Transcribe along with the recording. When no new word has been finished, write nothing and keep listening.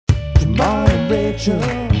Jamal and Rachel,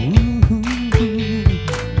 ooh,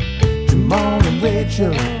 Jamal and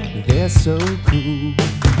Rachel, they're so cool.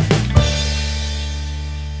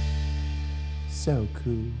 So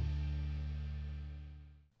cool.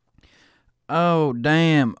 Oh,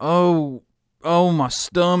 damn. Oh, my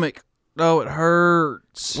stomach. Oh, it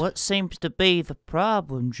hurts. What seems to be the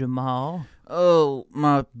problem, Jamal? Oh,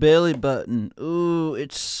 my belly button. Ooh,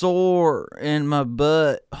 it's sore. And my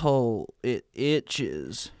butthole, it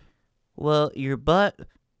itches. Well, your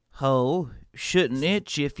butthole shouldn't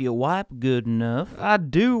itch if you wipe good enough. I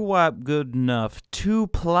do wipe good enough.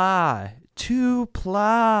 2-ply.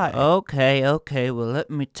 2-ply. Okay, well,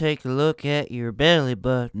 let me take a look at your belly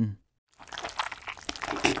button.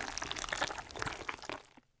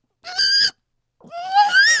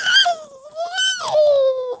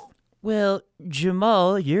 Well,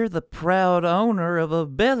 Jamal, you're the proud owner of a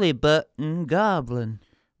belly button goblin.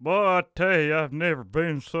 Boy, I tell you, I've never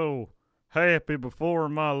been so happy before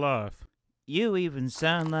in my life. You even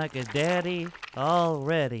sound like a daddy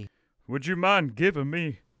already. Would you mind giving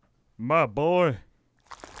me my boy?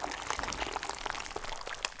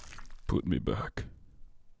 Put me back.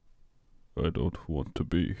 I don't want to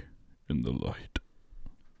be in the light.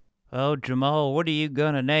 Oh, Jamal, what are you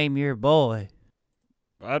gonna name your boy?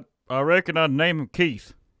 I reckon I'd name him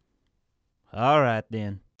Keith. All right,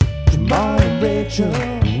 then. Jamal and Rachel,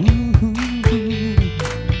 ooh,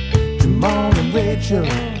 Jamal and Rachel,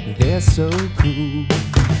 they're so cool.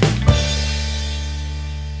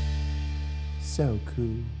 So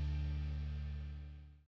cool.